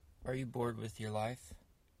Are you bored with your life?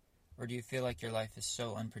 Or do you feel like your life is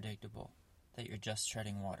so unpredictable that you're just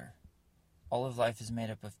treading water? All of life is made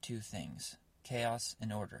up of two things, chaos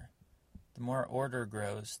and order. The more order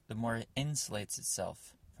grows, the more it insulates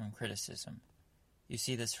itself from criticism. You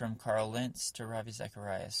see this from Carl Lentz to Ravi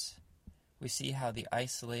Zacharias. We see how the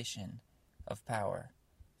isolation of power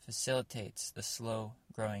facilitates the slow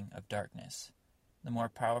growing of darkness. The more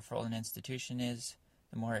powerful an institution is,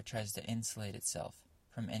 the more it tries to insulate itself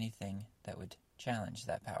from anything that would challenge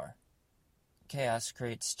that power. Chaos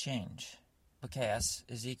creates change, but chaos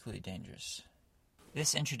is equally dangerous.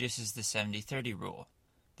 This introduces the 70-30 rule.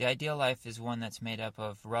 The ideal life is one that's made up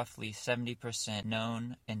of roughly 70%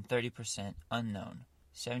 known and 30% unknown,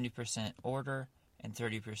 70% order and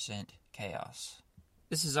 30% chaos.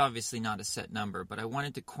 This is obviously not a set number, but I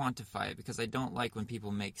wanted to quantify it because I don't like when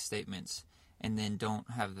people make statements and then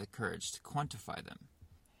don't have the courage to quantify them.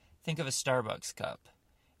 Think of a Starbucks cup.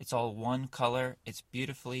 It's all one color, it's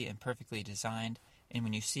beautifully and perfectly designed, and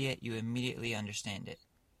when you see it, you immediately understand it.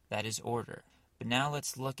 That is order. But now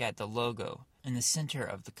let's look at the logo. In the center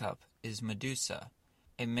of the cup is Medusa,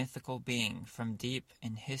 a mythical being from deep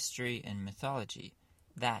in history and mythology.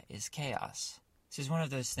 That is chaos. This is one of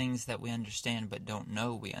those things that we understand but don't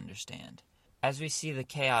know we understand. As we see the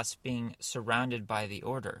chaos being surrounded by the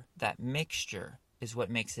order, that mixture is what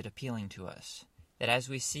makes it appealing to us. That as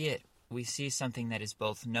we see it, we see something that is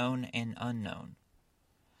both known and unknown.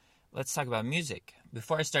 Let's talk about music.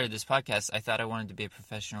 Before I started this podcast, I thought I wanted to be a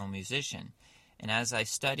professional musician. And as I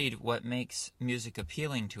studied what makes music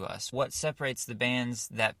appealing to us, what separates the bands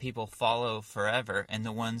that people follow forever and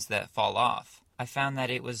the ones that fall off, I found that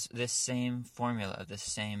it was this same formula, this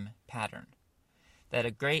same pattern. That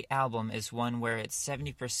a great album is one where it's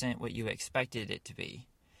 70% what you expected it to be,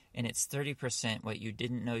 and it's 30% what you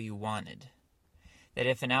didn't know you wanted. That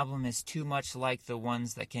if an album is too much like the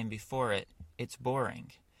ones that came before it, it's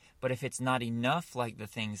boring. But if it's not enough like the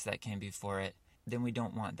things that came before it, then we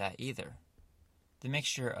don't want that either. The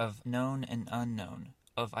mixture of known and unknown,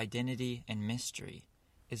 of identity and mystery,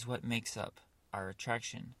 is what makes up our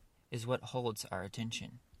attraction, is what holds our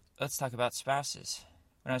attention. Let's talk about spouses.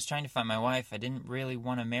 When I was trying to find my wife, I didn't really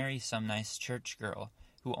want to marry some nice church girl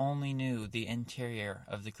who only knew the interior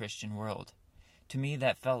of the Christian world. To me,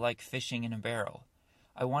 that felt like fishing in a barrel.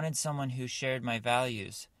 I wanted someone who shared my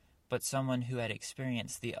values, but someone who had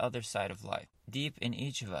experienced the other side of life. Deep in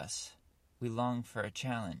each of us, we long for a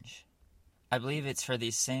challenge. I believe it's for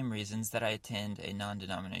these same reasons that I attend a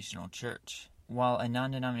non-denominational church. While a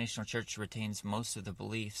non-denominational church retains most of the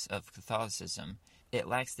beliefs of Catholicism, it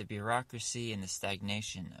lacks the bureaucracy and the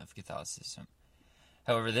stagnation of Catholicism.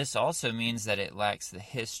 However, this also means that it lacks the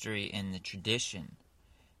history and the tradition,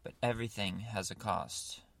 but everything has a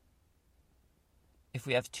cost. If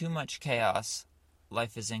we have too much chaos,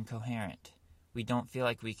 life is incoherent. We don't feel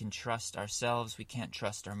like we can trust ourselves, we can't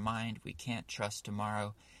trust our mind, we can't trust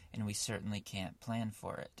tomorrow, and we certainly can't plan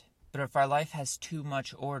for it. But if our life has too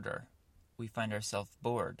much order, we find ourselves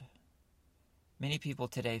bored. Many people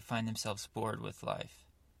today find themselves bored with life.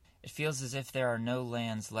 It feels as if there are no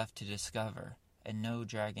lands left to discover and no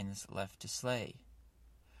dragons left to slay.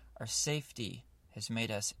 Our safety has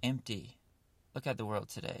made us empty. Look at the world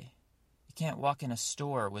today. You can't walk in a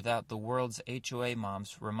store without the world's HOA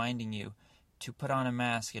moms reminding you to put on a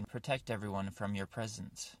mask and protect everyone from your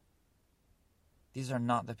presence. These are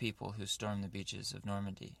not the people who stormed the beaches of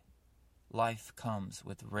Normandy. Life comes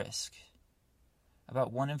with risk.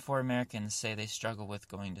 About 1 in 4 Americans say they struggle with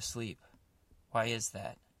going to sleep. Why is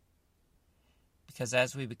that? Because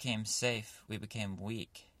as we became safe, we became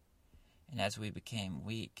weak. And as we became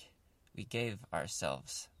weak, we gave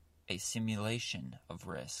ourselves a simulation of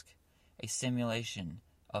risk, a simulation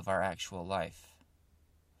of our actual life.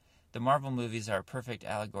 The Marvel movies are a perfect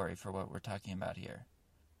allegory for what we're talking about here.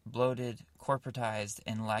 Bloated, corporatized,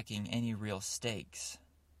 and lacking any real stakes.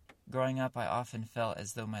 Growing up, I often felt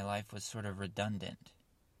as though my life was sort of redundant.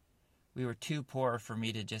 We were too poor for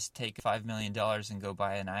me to just take $5 million and go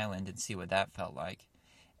buy an island and see what that felt like.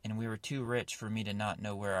 And we were too rich for me to not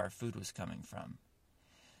know where our food was coming from.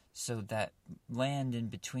 So that land in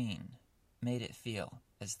between made it feel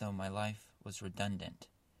as though my life was redundant.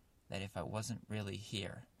 That if I wasn't really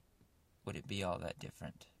here, would it be all that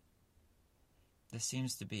different? This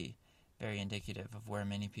seems to be very indicative of where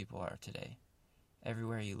many people are today.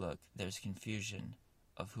 Everywhere you look, there's confusion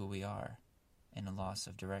of who we are and a loss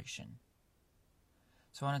of direction.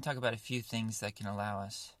 So I want to talk about a few things that can allow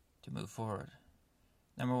us to move forward.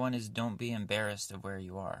 Number 1 is don't be embarrassed of where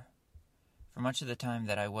you are. For much of the time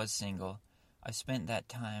that I was single, I spent that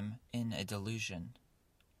time in a delusion.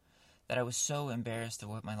 That I was so embarrassed of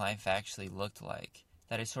what my life actually looked like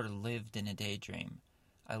that I sort of lived in a daydream.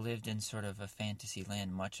 I lived in sort of a fantasy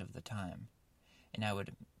land much of the time. And I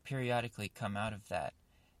would periodically come out of that,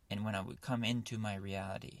 and when I would come into my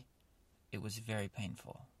reality, it was very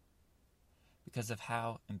painful because of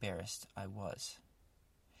how embarrassed I was.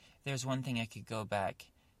 If there's one thing I could go back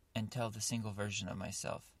and tell the single version of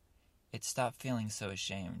myself, it's stop feeling so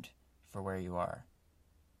ashamed for where you are.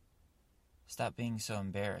 Stop being so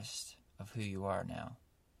embarrassed of who you are now,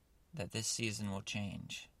 that this season will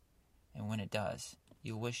change, and when it does,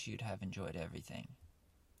 you'll wish you'd have enjoyed everything.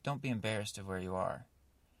 Don't be embarrassed of where you are.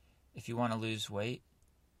 If you want to lose weight,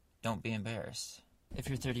 don't be embarrassed. If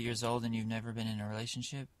you're 30 years old and you've never been in a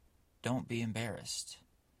relationship, don't be embarrassed.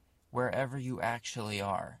 Wherever you actually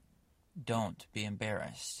are, don't be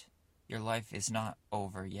embarrassed. Your life is not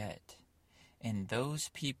over yet. And those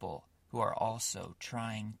people who are also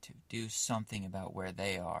trying to do something about where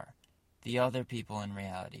they are, the other people in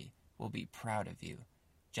reality, will be proud of you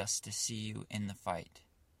just to see you in the fight.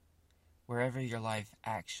 Wherever your life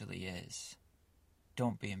actually is,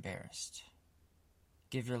 don't be embarrassed.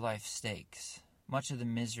 Give your life stakes. Much of the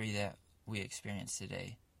misery that we experience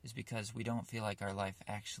today is because we don't feel like our life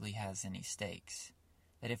actually has any stakes.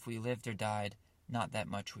 That if we lived or died, not that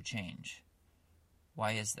much would change.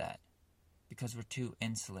 Why is that? Because we're too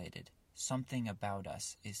insulated. Something about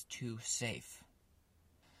us is too safe.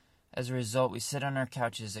 As a result, we sit on our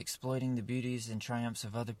couches exploiting the beauties and triumphs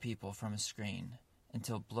of other people from a screen.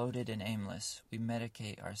 Until bloated and aimless, we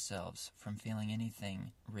medicate ourselves from feeling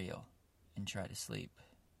anything real and try to sleep.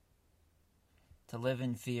 To live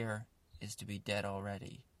in fear is to be dead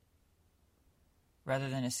already. Rather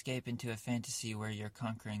than escape into a fantasy where you're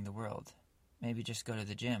conquering the world, maybe just go to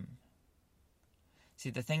the gym. See,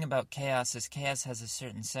 the thing about chaos is chaos has a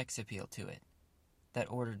certain sex appeal to it that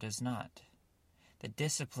order does not. The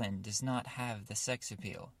discipline does not have the sex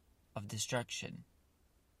appeal of destruction.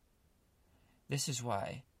 This is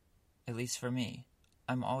why, at least for me,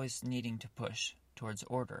 I'm always needing to push towards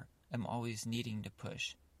order. I'm always needing to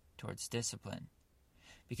push towards discipline.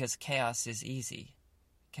 Because chaos is easy.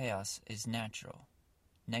 Chaos is natural.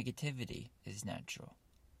 Negativity is natural.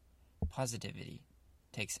 Positivity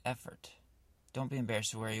takes effort. Don't be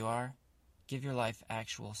embarrassed of where you are. Give your life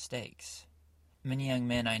actual stakes. Many young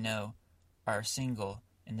men I know are single,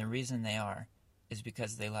 and the reason they are is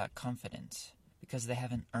because they lack confidence, because they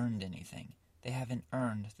haven't earned anything. They haven't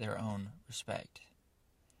earned their own respect.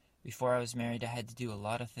 Before I was married, I had to do a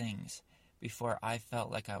lot of things before I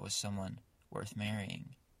felt like I was someone worth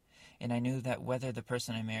marrying. And I knew that whether the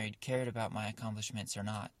person I married cared about my accomplishments or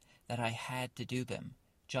not, that I had to do them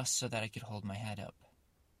just so that I could hold my head up.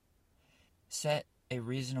 Set a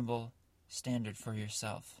reasonable standard for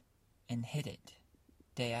yourself and hit it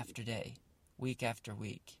day after day, week after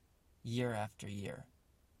week, year after year.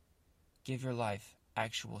 Give your life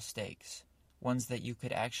actual stakes, ones that you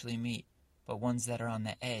could actually meet, but ones that are on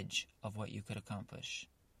the edge of what you could accomplish.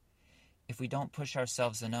 If we don't push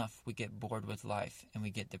ourselves enough, we get bored with life and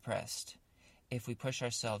we get depressed. If we push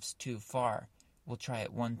ourselves too far, we'll try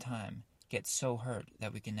it one time, get so hurt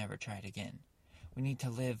that we can never try it again. We need to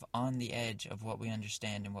live on the edge of what we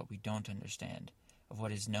understand and what we don't understand, of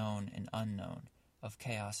what is known and unknown, of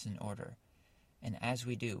chaos and order. And as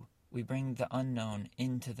we do, we bring the unknown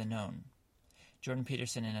into the known. Jordan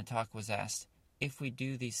Peterson in a talk was asked, if we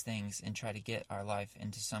do these things and try to get our life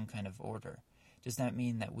into some kind of order, does that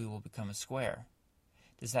mean that we will become a square?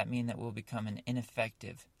 Does that mean that we'll become an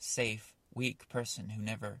ineffective, safe, weak person who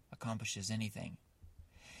never accomplishes anything?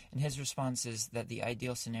 And his response is that the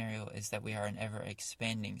ideal scenario is that we are an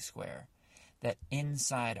ever-expanding square, that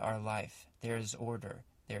inside our life there is order,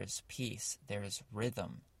 there is peace, there is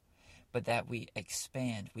rhythm, but that we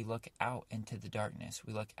expand, we look out into the darkness,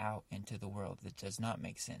 we look out into the world that does not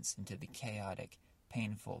make sense, into the chaotic,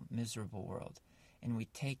 painful, miserable world, and we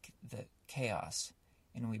take the chaos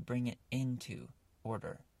and we bring it into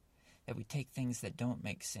order, that we take things that don't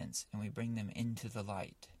make sense and we bring them into the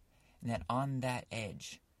light, and that on that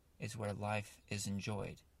edge is where life is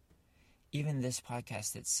enjoyed. Even this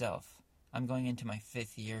podcast itself, I'm going into my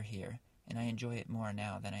 5th year here, and I enjoy it more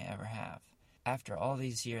now than I ever have. After all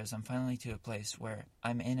these years, I'm finally to a place where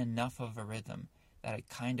I'm in enough of a rhythm that I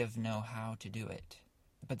kind of know how to do it.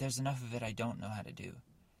 But there's enough of it I don't know how to do,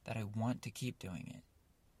 that I want to keep doing it.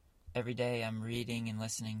 Every day I'm reading and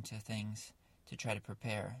listening to things to try to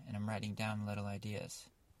prepare, and I'm writing down little ideas.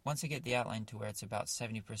 Once I get the outline to where it's about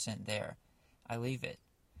 70% there, I leave it.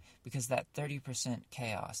 Because that 30%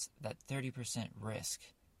 chaos, that 30% risk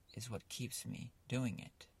is what keeps me doing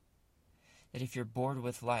it. That if you're bored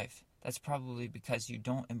with life, that's probably because you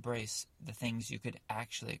don't embrace the things you could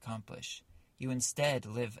actually accomplish. You instead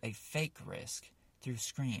live a fake risk through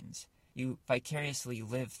screens. You vicariously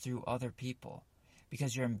live through other people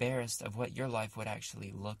because you're embarrassed of what your life would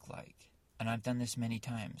actually look like. And I've done this many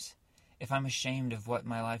times. If I'm ashamed of what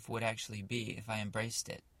my life would actually be if I embraced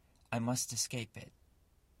it, I must escape it.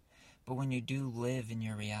 But when you do live in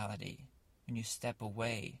your reality, when you step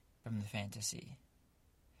away from the fantasy,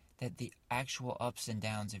 that the actual ups and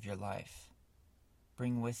downs of your life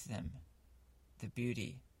bring with them the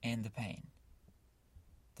beauty and the pain,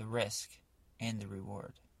 the risk and the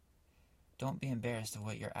reward. Don't be embarrassed of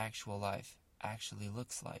what your actual life actually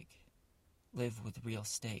looks like. Live with real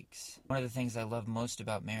stakes. One of the things I love most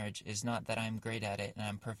about marriage is not that I'm great at it and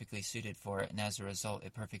I'm perfectly suited for it, and as a result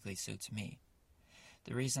it perfectly suits me.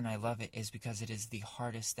 The reason I love it is because it is the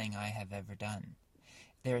hardest thing I have ever done.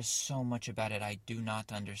 There is so much about it I do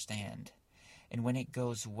not understand. And when it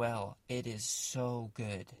goes well, it is so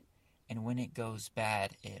good. And when it goes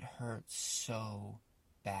bad, it hurts so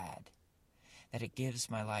bad that it gives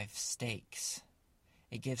my life stakes.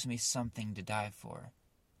 It gives me something to die for.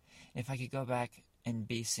 If I could go back and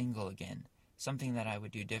be single again, something that I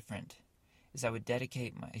would do different is I would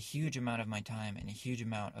dedicate a huge amount of my time and a huge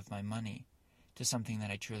amount of my money to something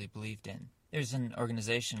that I truly believed in. There's an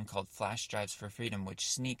organization called Flash Drives for Freedom which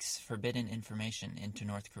sneaks forbidden information into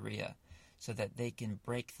North Korea so that they can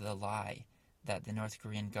break the lie that the North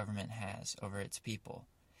Korean government has over its people.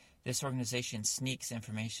 This organization sneaks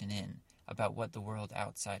information in about what the world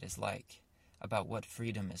outside is like, about what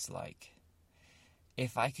freedom is like.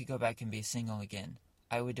 If I could go back and be single again,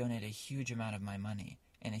 I would donate a huge amount of my money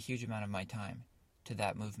and a huge amount of my time to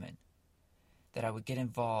that movement. That I would get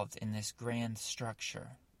involved in this grand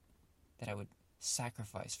structure. That I would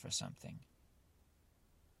sacrifice for something.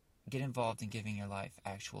 Get involved in giving your life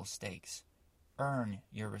actual stakes. Earn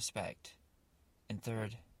your respect. And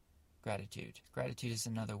third, gratitude. Gratitude is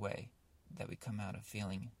another way that we come out of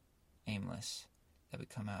feeling aimless, that we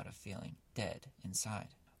come out of feeling dead inside.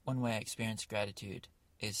 One way I experience gratitude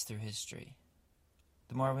is through history.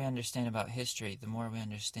 The more we understand about history, the more we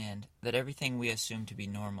understand that everything we assume to be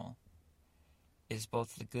normal is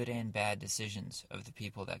both the good and bad decisions of the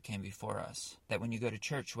people that came before us. That when you go to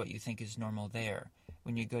church, what you think is normal there.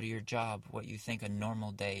 When you go to your job, what you think a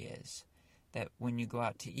normal day is. That when you go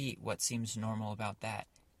out to eat, what seems normal about that.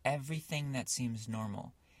 Everything that seems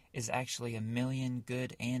normal is actually a million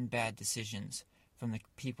good and bad decisions from the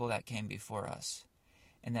people that came before us.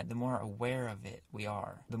 And that the more aware of it we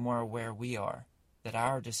are, the more aware we are that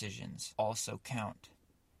our decisions also count.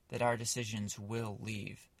 That our decisions will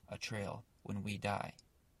leave a trail when we die.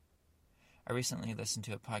 I recently listened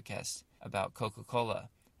to a podcast about Coca-Cola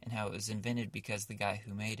and how it was invented because the guy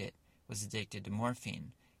who made it was addicted to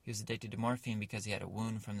morphine. He was addicted to morphine because he had a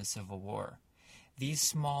wound from the Civil War. These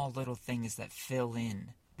small little things that fill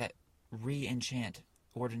in, that re-enchant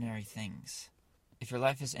ordinary things. If your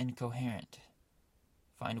life is incoherent,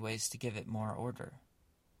 find ways to give it more order.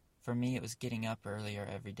 For me, it was getting up earlier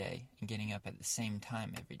every day and getting up at the same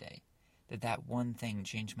time every day. That one thing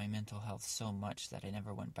changed my mental health so much that I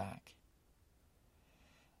never went back.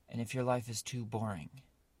 And if your life is too boring,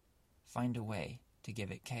 find a way to give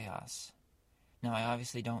it chaos. Now, I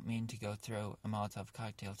obviously don't mean to go throw a Molotov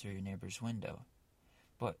cocktail through your neighbor's window.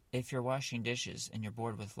 But if you're washing dishes and you're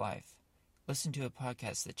bored with life, listen to a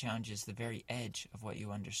podcast that challenges the very edge of what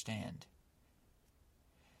you understand.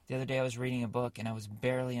 The other day I was reading a book and I was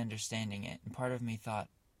barely understanding it, and part of me thought,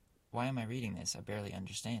 why am I reading this? I barely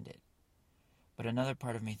understand it. But another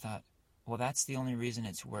part of me thought, well, that's the only reason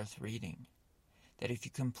it's worth reading. That if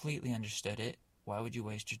you completely understood it, why would you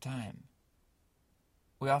waste your time?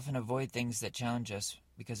 We often avoid things that challenge us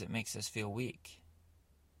because it makes us feel weak.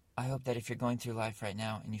 I hope that if you're going through life right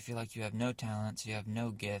now and you feel like you have no talents, you have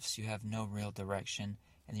no gifts, you have no real direction,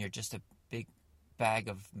 and you're just a big bag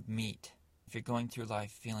of meat, if you're going through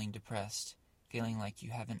life feeling depressed, feeling like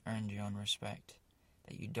you haven't earned your own respect,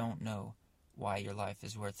 that you don't know why your life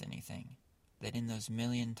is worth anything, that in those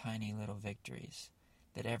million tiny little victories,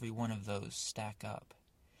 that every one of those stack up,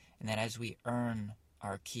 and that as we earn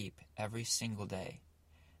our keep every single day,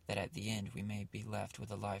 that at the end we may be left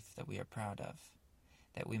with a life that we are proud of,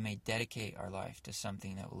 that we may dedicate our life to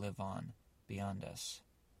something that will live on beyond us,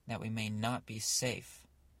 that we may not be safe,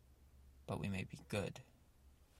 but we may be good.